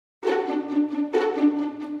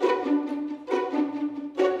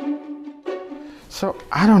So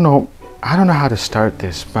I don't know how to start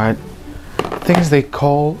this, but things they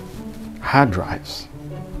call hard drives.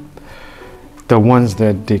 The ones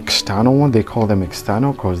that the external one, they call them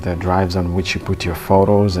external because they're drives on which you put your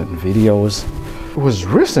photos and videos. It was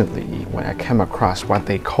recently when I came across what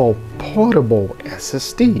they call portable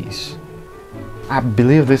SSDs. I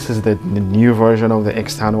believe this is the new version of the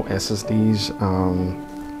external SSDs.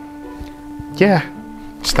 Yeah,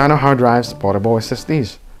 external hard drives, portable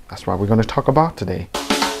SSDs. That's what we're going to talk about today.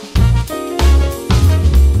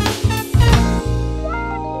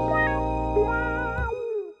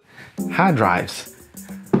 Hard drives.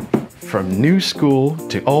 From new school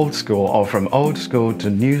to old school, or from old school to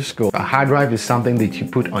new school. A hard drive is something that you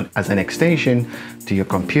put on as an extension to your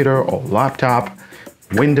computer or laptop,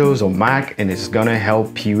 Windows or Mac, and it's gonna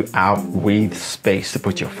help you out with space to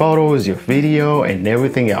put your photos, your video, and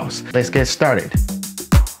everything else. Let's get started.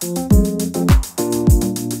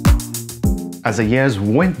 As the years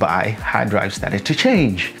went by, hard drives started to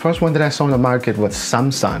change. First one that I saw on the market was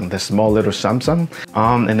Samsung, the small little Samsung.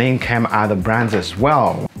 And then came other brands as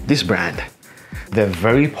well. This brand, they're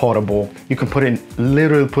very portable. You can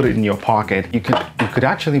literally put it in your pocket. You could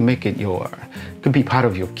actually make it could be part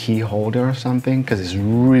of your key holder or something, because it's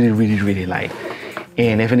really light.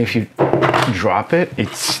 And even if you drop it, it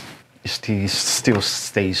still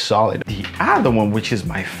stays solid. The other one, which is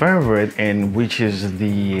my favorite and which is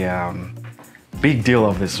the big deal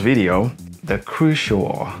of this video, the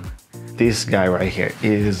Crucial. This guy right here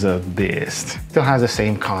is a beast. Still has the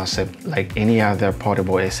same concept like any other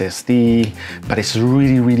portable SSD, but it's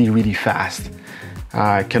really fast.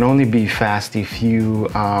 It can only be fast if you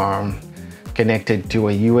are connected to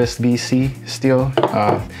a USB-C still,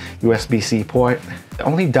 USB-C port. The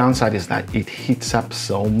only downside is that it heats up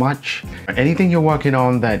so much. Anything you're working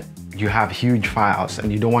on that you have huge files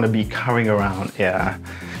and you don't want to be carrying around,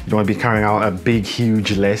 you don't want to be carrying out a big,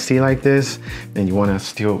 huge Lacie like this, and you want to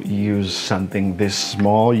still use something this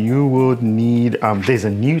small, you would need, there's a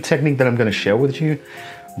new technique that I'm going to share with you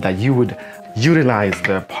that you would utilize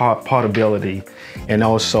the portability. And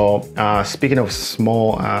also, speaking of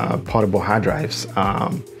small portable hard drives,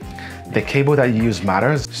 the cable that you use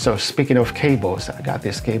matters. So speaking of cables, I got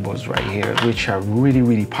these cables right here, which are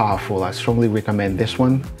really powerful. I strongly recommend this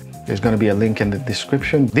one. There's going to be a link in the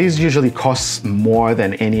description. These usually cost more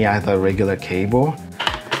than any other regular cable.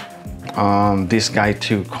 This guy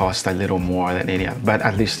too costs a little more than any other, but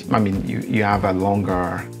at least, I mean, you have a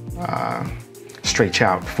longer stretch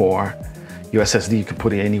out for your SSD. You can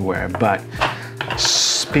put it anywhere. But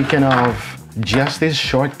speaking of just these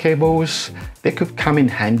short cables, they could come in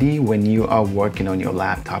handy when you are working on your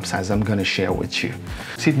laptops, as I'm going to share with you.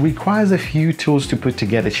 So it requires a few tools to put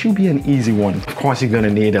together. It should be an easy one. Of course, you're going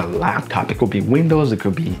to need a laptop. It could be Windows, it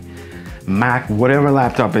could be Mac, whatever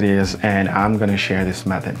laptop it is, and I'm going to share this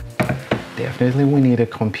method. Definitely we need a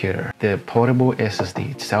computer, the portable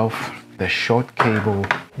SSD itself, the short cable.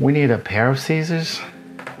 We need a pair of scissors,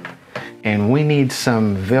 and we need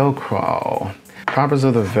some Velcro. The purpose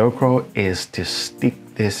of the Velcro is to stick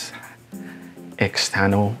this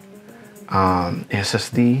external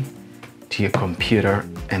SSD to your computer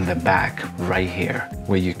in the back right here,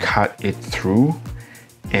 where you cut it through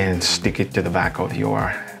and stick it to the back of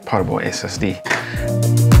your portable SSD.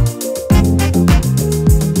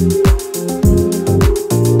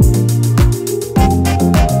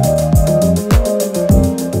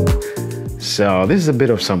 So this is a bit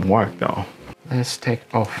of some work though. Let's take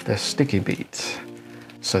off the sticky bits.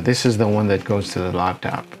 So this is the one that goes to the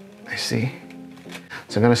laptop. I see.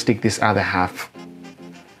 So I'm gonna stick this other half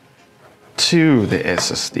to the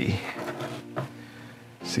SSD.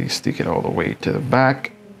 So you stick it all the way to the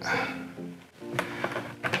back,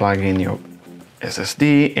 plug in your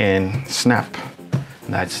SSD and snap.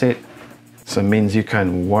 That's it. So it means you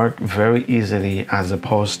can work very easily as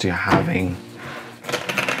opposed to having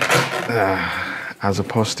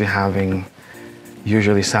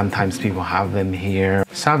usually sometimes people have them here.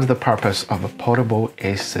 Serves the purpose of a portable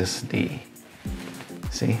SSD.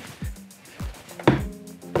 See?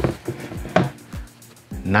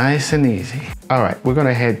 Nice and easy. All right, we're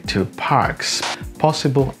gonna head to Parks.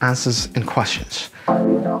 Possible answers and questions.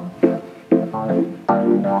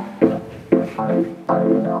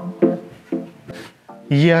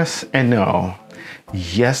 Yes and no.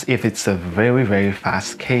 Yes, if it's a very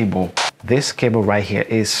fast cable. This cable right here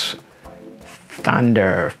is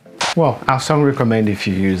Thunder. Well, I strongly recommend if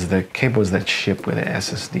you use the cables that ship with the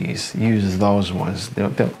SSDs, use those ones.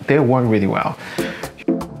 They work really well.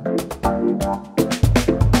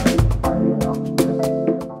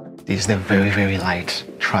 These, they're very light.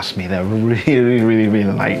 Trust me, they're really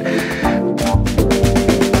light.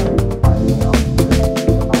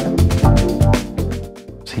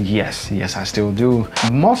 Yes, I still do.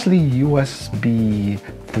 Mostly USB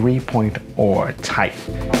 3.0 type.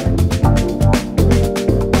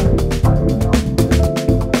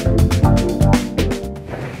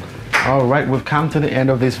 All right, we've come to the end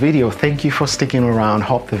of this video. Thank you for sticking around.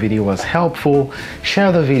 Hope the video was helpful.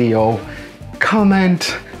 Share the video,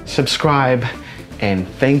 comment, subscribe, and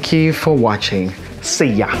thank you for watching. See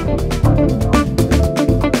ya.